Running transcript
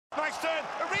next turn.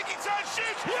 Origi turn,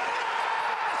 shoots.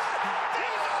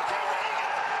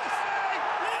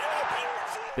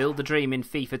 Build the dream in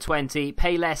FIFA 20,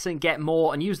 pay less and get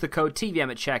more, and use the code TVM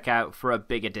at checkout for a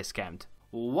bigger discount.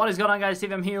 What is going on, guys?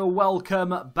 TVM here.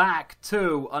 Welcome back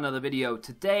to another video.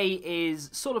 Today is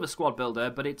sort of a squad builder,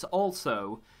 but it's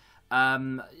also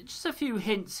just a few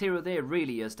hints here or there,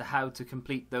 really, as to how to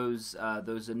complete those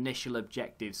initial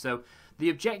objectives. So the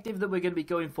objective that we're going to be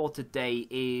going for today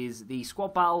is the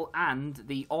squad battle and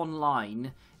the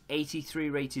online 83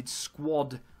 rated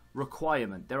squad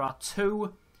requirement. There are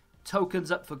two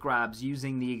tokens up for grabs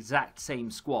using the exact same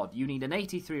squad. You need an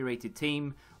 83 rated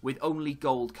team with only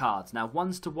gold cards. Now,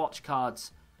 ones to watch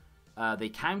cards, they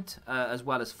count, as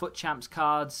well as foot champs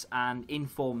cards and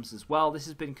informs as well. This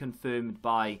has been confirmed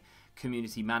by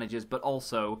community managers, but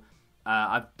also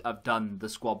I've done the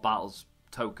squad battles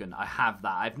token. I have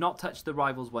that. I've not touched the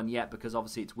rivals one yet because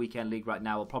obviously it's weekend league right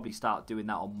now. I'll probably start doing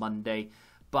that on Monday.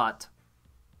 But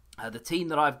the team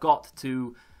that I've got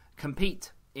to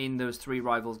compete in those three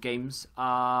rivals games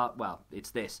are, well,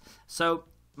 it's this. So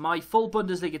my full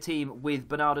Bundesliga team with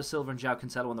Bernardo Silva and João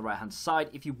Cancelo on the right hand side.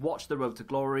 If you watch the Road to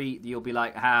Glory, you'll be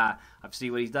like, I've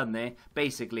seen what he's done there.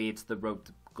 Basically, it's the Road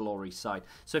to Glory side.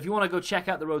 So if you want to go check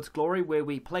out the Road to Glory, where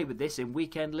we play with this in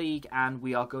weekend league, and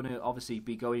we are going to obviously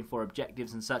be going for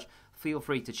objectives and such, feel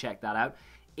free to check that out.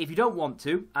 If you don't want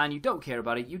to, and you don't care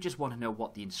about it, you just want to know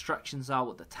what the instructions are,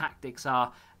 what the tactics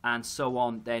are, and so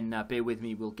on, then bear with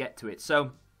me, we'll get to it.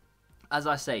 So, as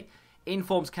I say,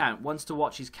 informs count. Ones to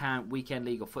watches count. Weekend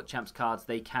league or foot champs cards,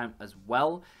 they count as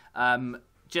well.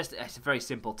 It's a very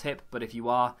simple tip, but if you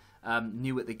are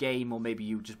new at the game, or maybe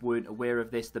you just weren't aware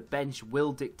of this, the bench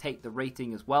will dictate the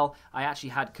rating as well. I actually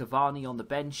had Cavani on the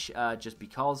bench just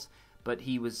because, but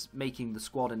he was making the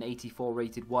squad an 84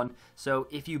 rated one. So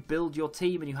if you build your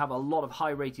team and you have a lot of high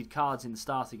rated cards in the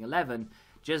starting 11,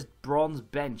 just bronze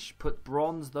bench. Put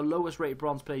bronze, the lowest rated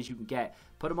bronze players you can get.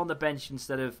 Put them on the bench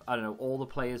instead of, I don't know, all the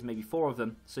players, maybe 4 of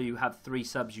them. So you have 3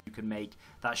 subs you can make.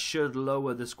 That should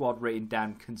lower the squad rating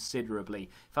down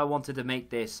considerably. If I wanted to make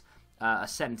this a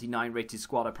 79 rated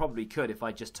squad, I probably could if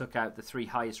I just took out the 3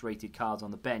 highest rated cards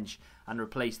on the bench and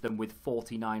replaced them with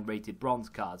 49 rated bronze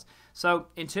cards. So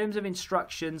in terms of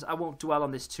instructions, I won't dwell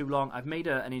on this too long. I've made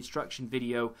an instruction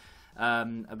video,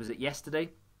 was it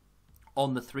yesterday?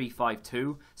 On the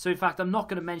 352. So in fact, I'm not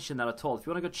going to mention that at all. If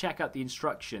you want to go check out the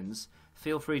instructions,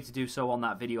 feel free to do so on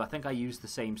that video. I think I used the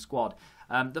same squad.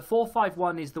 The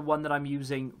 451 is the one that I'm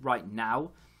using right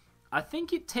now. I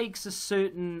think it takes a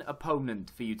certain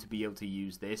opponent for you to be able to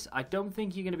use this. I don't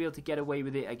think you're going to be able to get away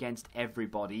with it against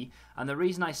everybody. And the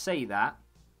reason I say that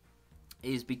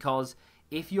is because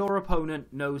if your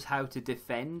opponent knows how to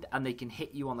defend and they can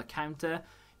hit you on the counter,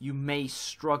 you may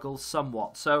struggle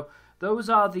somewhat. So those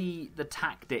are the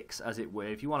tactics, as it were.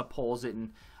 If you want to pause it,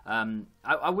 and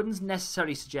I wouldn't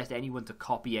necessarily suggest anyone to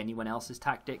copy anyone else's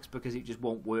tactics because it just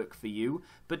won't work for you.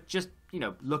 But just, you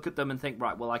know, look at them and think,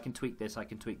 right, well, I can tweak this, I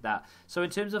can tweak that. So in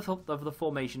terms of the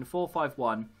formation,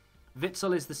 4-5-1,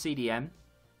 Witsel is the CDM,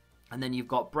 and then you've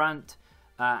got Brandt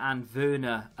and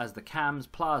Werner as the cams,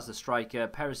 Pla as the striker,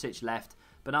 Perisic left,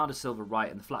 Bernardo Silva right,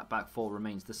 and the flat back 4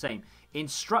 remains the same.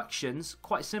 Instructions,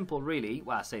 quite simple really.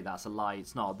 Well, I say that's a lie,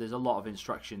 it's not. There's a lot of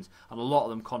instructions, and a lot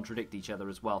of them contradict each other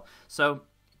as well. So,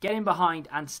 get in behind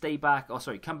and stay back,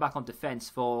 come back on defence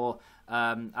for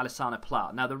Alessandro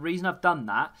Pla. Now, the reason I've done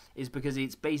that is because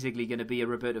it's basically going to be a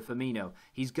Roberto Firmino.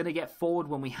 He's going to get forward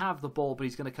when we have the ball, but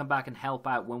he's going to come back and help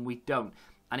out when we don't.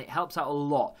 And it helps out a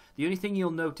lot. The only thing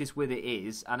you'll notice with it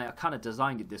is, and I kind of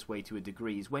designed it this way to a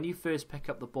degree, is when you first pick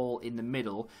up the ball in the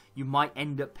middle, you might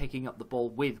end up picking up the ball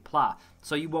with Pla.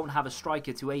 So you won't have a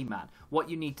striker to aim at. What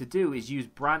you need to do is use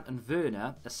Brandt and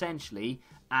Werner, essentially,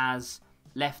 as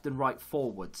left and right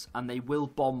forwards. And they will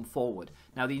bomb forward.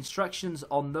 Now, the instructions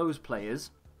on those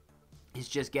players is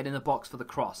just get in the box for the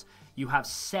cross. You have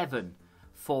 7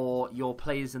 for your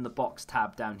players in the box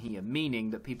tab down here, meaning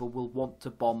that people will want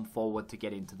to bomb forward to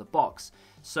get into the box.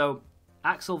 So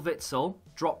Axel Witsel,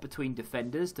 drop between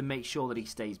defenders to make sure that he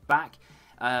stays back.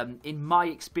 In my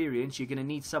experience, you're going to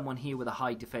need someone here with a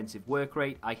high defensive work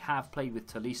rate. I have played with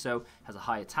Tolisso, has a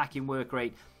high attacking work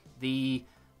rate. The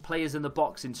players in the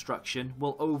box instruction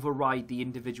will override the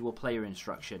individual player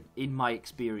instruction, in my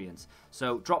experience.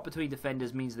 So drop between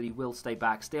defenders means that he will stay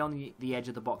back, stay on the edge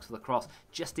of the box for the cross,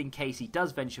 just in case he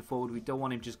does venture forward. We don't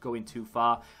want him just going too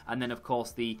far. And then, of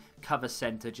course, the cover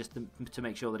centre, just to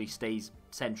make sure that he stays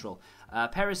central.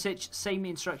 Perisic, same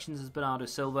instructions as Bernardo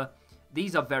Silva.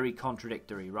 These are very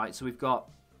contradictory, right? So we've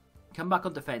got come back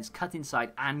on defence, cut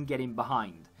inside, and get in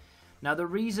behind. Now, the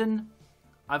reason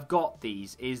I've got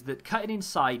these is that cutting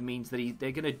inside means that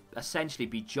they're going to essentially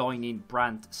be joining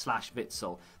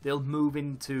Brandt/Witsel. They'll move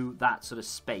into that sort of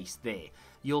space there.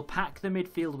 You'll pack the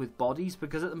midfield with bodies,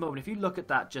 because at the moment, if you look at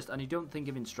that and you don't think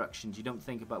of instructions, you don't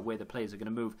think about where the players are going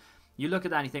to move, you look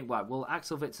at that and you think, well,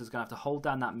 Axel Witsel's going to have to hold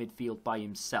down that midfield by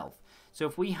himself. So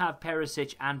if we have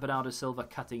Perisic and Bernardo Silva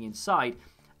cutting inside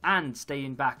and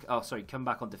come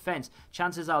back on defence,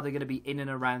 chances are they're going to be in and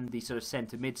around the sort of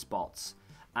centre mid spots.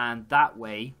 And that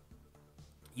way,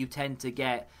 you tend to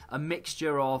get a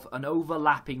mixture of an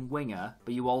overlapping winger,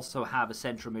 but you also have a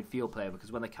central midfield player,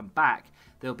 because when they come back,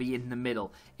 they'll be in the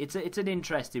middle. It's an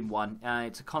interesting one.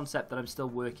 It's a concept that I'm still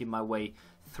working my way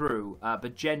through.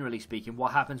 But generally speaking,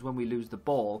 what happens when we lose the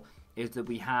ball is that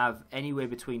we have anywhere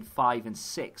between 5 and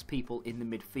 6 people in the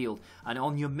midfield. And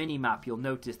on your mini-map, you'll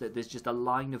notice that there's just a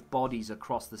line of bodies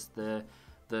across the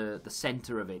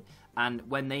centre of it. And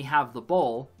when they have the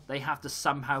ball, they have to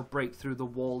somehow break through the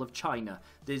wall of China.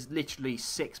 There's literally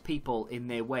 6 people in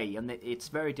their way, and it's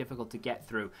very difficult to get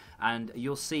through. And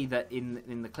you'll see that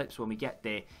in the clips when we get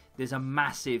there, there's a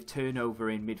massive turnover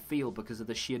in midfield because of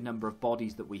the sheer number of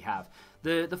bodies that we have.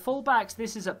 The fullbacks,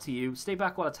 this is up to you. Stay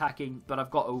back while attacking, but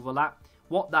I've got overlap.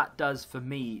 What that does for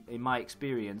me, in my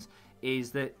experience,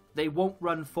 is that they won't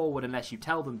run forward unless you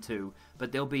tell them to,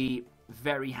 but they'll be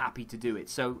very happy to do it.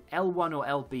 So L1 or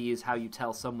LB is how you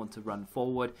tell someone to run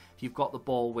forward. If you've got the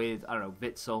ball with, I don't know,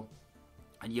 Witsel,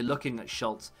 and you're looking at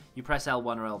Schultz, you press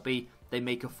L1 or LB, they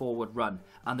make a forward run.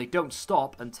 And they don't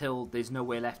stop until there's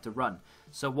nowhere left to run.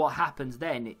 So what happens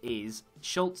then is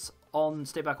Schultz on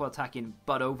stay back while attacking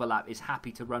but overlap is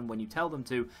happy to run when you tell them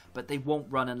to, but they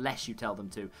won't run unless you tell them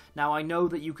to. Now I know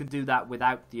that you can do that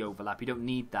without the overlap. You don't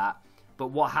need that. But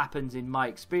what happens in my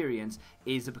experience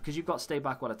is that because you've got stay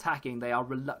back while attacking, they are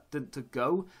reluctant to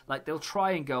go. Like, they'll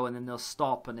try and go and then they'll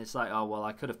stop, and it's like, oh, well,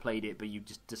 I could have played it, but you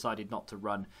just decided not to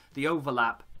run. The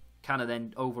overlap kind of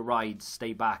then overrides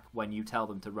stay back when you tell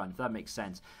them to run, if that makes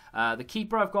sense. The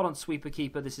keeper I've got on sweeper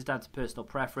keeper. This is down to personal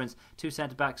preference. 2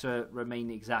 centre-backs remain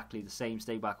exactly the same,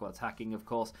 stay back while attacking, of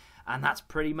course. And that's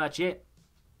pretty much it.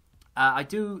 I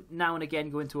do now and again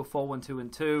go into a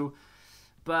 4-1-2-2.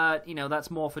 But, you know, that's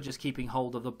more for just keeping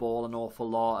hold of the ball an awful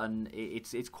lot, and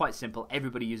it's quite simple.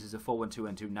 Everybody uses a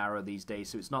 4-1-2-2 narrow these days,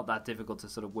 so it's not that difficult to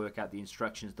sort of work out the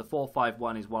instructions. The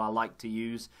 4-5-1 is what I like to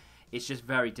use. It's just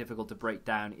very difficult to break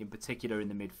down, in particular in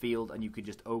the midfield, and you can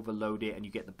just overload it, and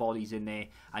you get the bodies in there,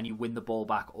 and you win the ball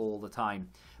back all the time.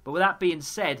 But with that being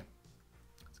said,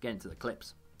 let's get into the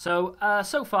clips. So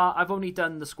far, I've only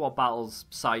done the squad battles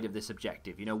side of this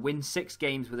objective. You know, win 6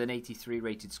 games with an 83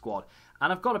 rated squad.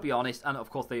 And I've got to be honest, and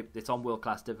of course it's on world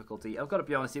class difficulty. I've got to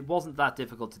be honest, it wasn't that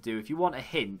difficult to do. If you want a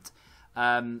hint,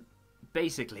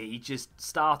 basically you just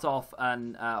start off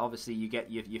and obviously you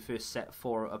get your first set of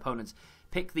 4 opponents.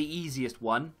 Pick the easiest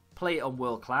one, play it on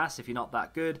world class if you're not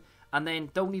that good, and then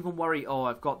don't even worry, oh,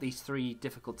 I've got these 3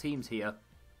 difficult teams here.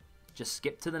 Just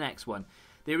skip to the next one.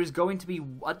 There is going to be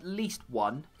at least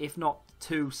 1, if not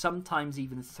 2, sometimes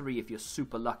even 3 if you're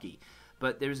super lucky.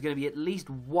 But there is going to be at least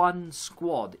 1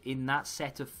 squad in that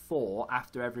set of 4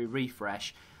 after every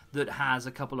refresh that has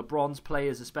a couple of bronze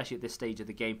players, especially at this stage of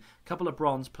the game. A couple of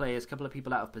bronze players, a couple of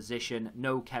people out of position,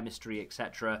 no chemistry,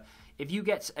 etc. If you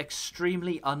get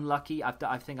extremely unlucky, I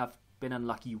think I've been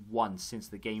unlucky once since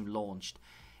the game launched,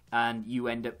 and you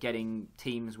end up getting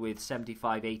teams with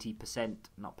 75, 80%,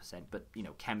 not percent, but, you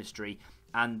know, chemistry,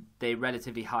 and they're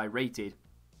relatively high rated,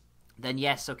 then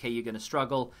yes, okay, you're going to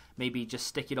struggle. Maybe just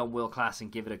stick it on world class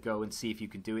and give it a go and see if you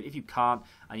can do it. If you can't,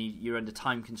 and you're under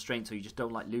time constraints, or you just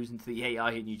don't like losing to the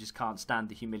AI and you just can't stand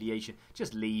the humiliation,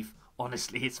 just leave.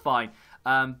 Honestly, it's fine.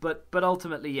 But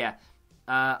ultimately, yeah,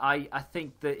 I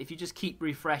think that if you just keep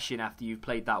refreshing after you've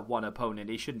played that one opponent,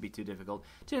 it shouldn't be too difficult.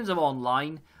 In terms of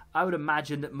online, I would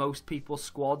imagine that most people's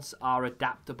squads are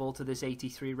adaptable to this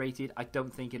 83 rated. I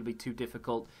don't think it'll be too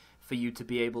difficult for you to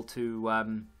be able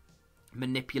to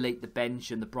manipulate the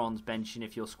bench and the bronze bench, and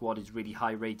if your squad is really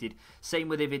high rated. Same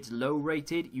with if it's low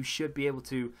rated, you should be able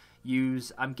to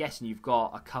use, I'm guessing you've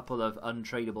got a couple of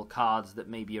untradeable cards that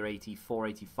maybe are 84,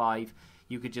 85.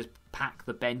 You could just pack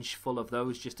the bench full of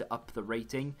those just to up the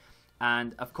rating.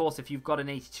 And of course, if you've got an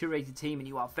 82 rated team and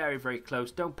you are very, very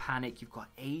close, don't panic. You've got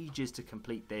ages to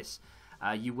complete this.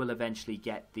 You will eventually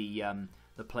get the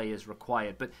players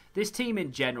required. But this team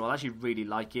in general, I actually really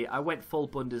like it. I went full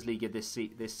Bundesliga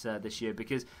this year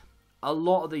because a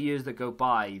lot of the years that go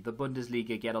by, the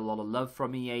Bundesliga get a lot of love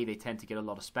from EA. They tend to get a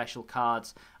lot of special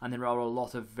cards, and there are a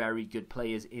lot of very good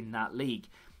players in that league.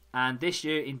 And this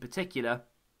year in particular,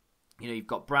 you know, you've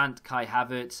got Brandt, Kai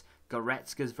Havertz,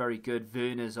 Goretzka's very good.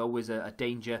 Werner's always a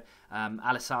danger.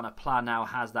 Alessandro Plá now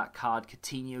has that card.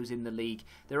 Coutinho's in the league.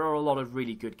 There are a lot of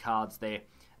really good cards there.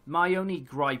 My only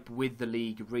gripe with the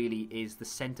league really is the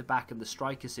centre-back and the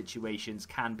striker situations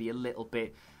can be a little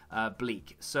bit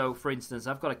bleak. So, for instance,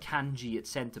 I've got a Kanji at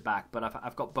centre-back, but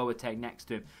I've got Boateng next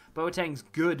to him. Boateng's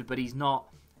good, but he's not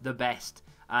the best.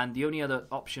 And the only other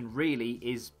option really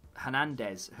is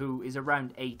Hernandez, who is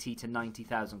around 80 to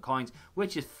 90,000 coins,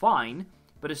 which is fine.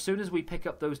 But as soon as we pick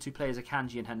up those two players,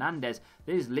 Akanji and Hernandez,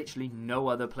 there's literally no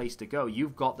other place to go.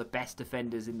 You've got the best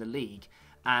defenders in the league,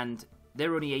 and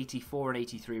they're only 84 and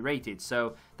 83 rated,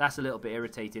 so that's a little bit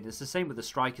irritating. It's the same with the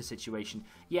striker situation.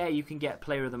 Yeah, you can get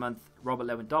Player of the Month Robert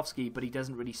Lewandowski, but he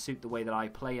doesn't really suit the way that I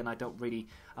play, and I don't really...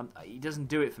 he doesn't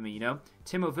do it for me, you know?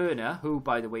 Timo Werner, who,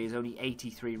 by the way, is only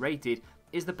 83 rated,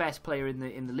 is the best player in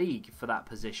the league for that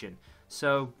position.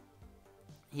 So,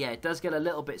 yeah, it does get a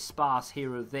little bit sparse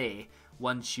here or there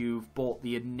once you've bought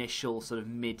the initial sort of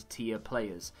mid-tier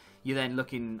players. You're then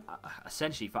looking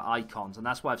essentially for icons, and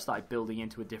that's why I've started building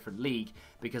into a different league,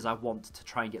 because I want to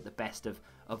try and get the best of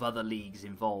other leagues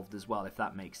involved as well, if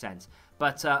that makes sense.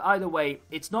 But either way,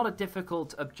 it's not a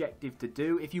difficult objective to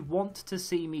do. If you want to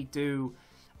see me do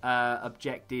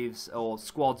objectives or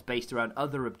squads based around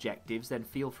other objectives, then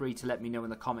feel free to let me know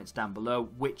in the comments down below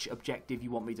which objective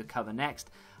you want me to cover next,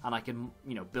 and I can,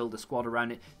 you know, build a squad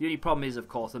around it. The only problem is, of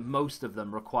course, that most of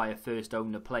them require first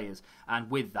owner players, and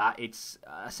with that it's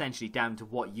essentially down to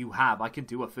what you have. I can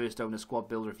do a first owner squad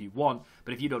builder if you want,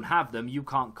 but if you don't have them, you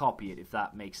can't copy it, if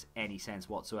that makes any sense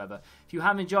whatsoever. If you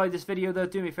have enjoyed this video though,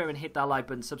 do me a favour and hit that like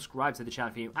button, subscribe to the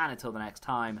channel for you, and until the next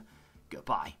time,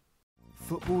 goodbye.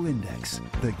 Football Index.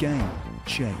 The game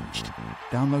changed.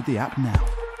 Download the app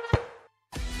now.